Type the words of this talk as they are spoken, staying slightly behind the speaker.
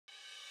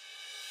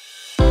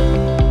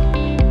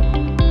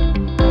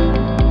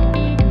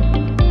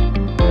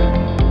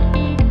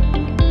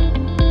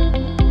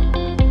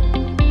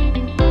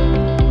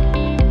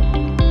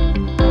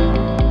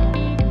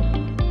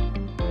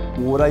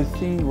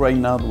right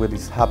now what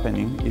is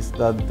happening is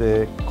that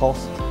the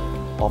cost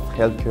of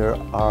healthcare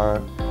are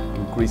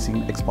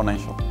increasing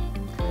exponential.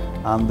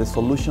 And the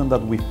solution that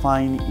we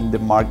find in the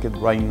market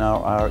right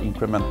now are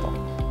incremental.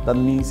 That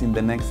means in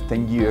the next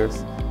 10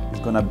 years, it's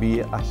going to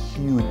be a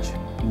huge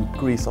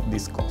increase of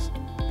this cost.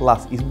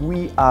 Plus, if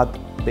we add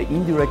the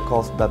indirect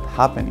cost that's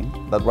happening,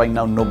 that right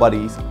now nobody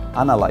is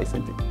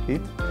analyzing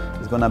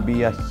it's going to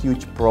be a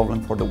huge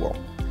problem for the world.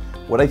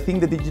 What I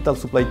think the digital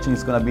supply chain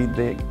is going to be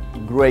the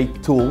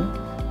great tool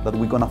that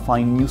we're going to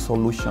find new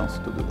solutions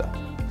to do that.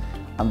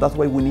 And that's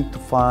why we need to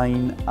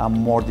find a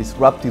more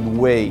disruptive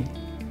way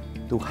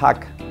to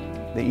hack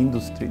the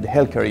industry, the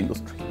healthcare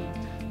industry.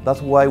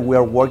 That's why we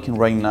are working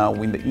right now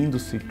with the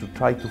industry to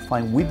try to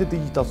find, with the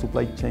digital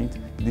supply chain,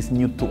 these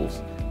new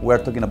tools. We are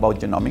talking about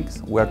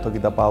genomics, we are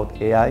talking about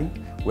AI,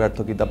 we are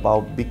talking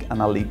about big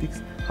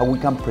analytics, how we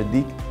can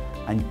predict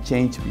and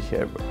change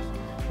behavior.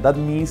 That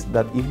means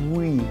that if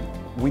we,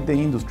 with the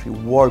industry,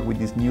 work with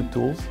these new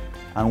tools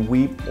and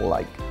we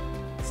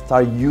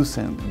start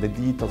using the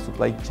digital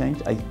supply chain,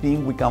 I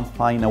think we can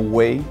find a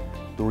way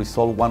to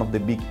resolve one of the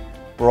big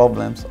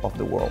problems of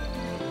the world.